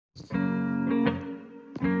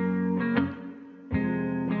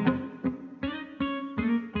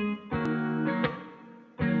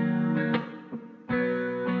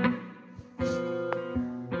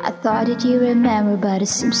thought that you remember, but it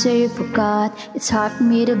seems so you forgot. It's hard for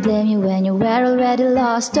me to blame you when you were already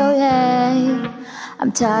lost. Oh yeah,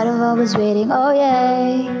 I'm tired of always waiting. Oh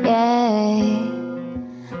yeah, yeah.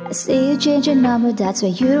 I see you change your number, that's why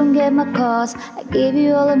you don't get my calls. I gave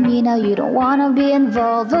you all of me, now you don't wanna be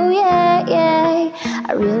involved. Oh yeah, yeah,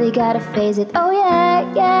 I really gotta face it. Oh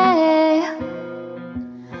yeah, yeah.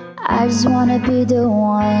 I just wanna be the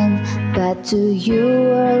one, but to you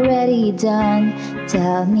we're already done.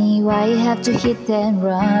 Tell me why you have to hit and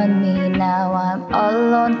run me. Now I'm all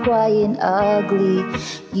alone crying ugly.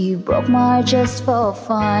 You broke my heart just for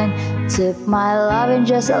fun. Took my love and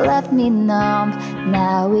just left me numb.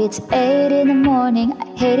 Now it's 8 in the morning, I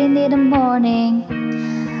hate it in the morning.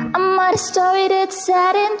 I'm not a story that's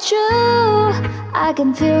sad and true. I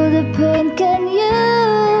can feel the pain, can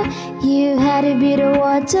you? You had to be the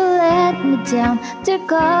one to let me down, to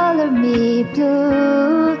color me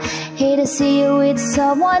blue. Hate to see you with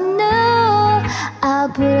someone new. I'll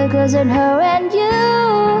put a curse on her and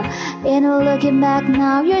you. And looking back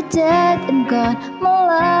now, you're dead and gone.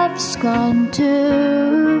 My love is gone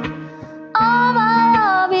too. All my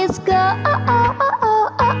love is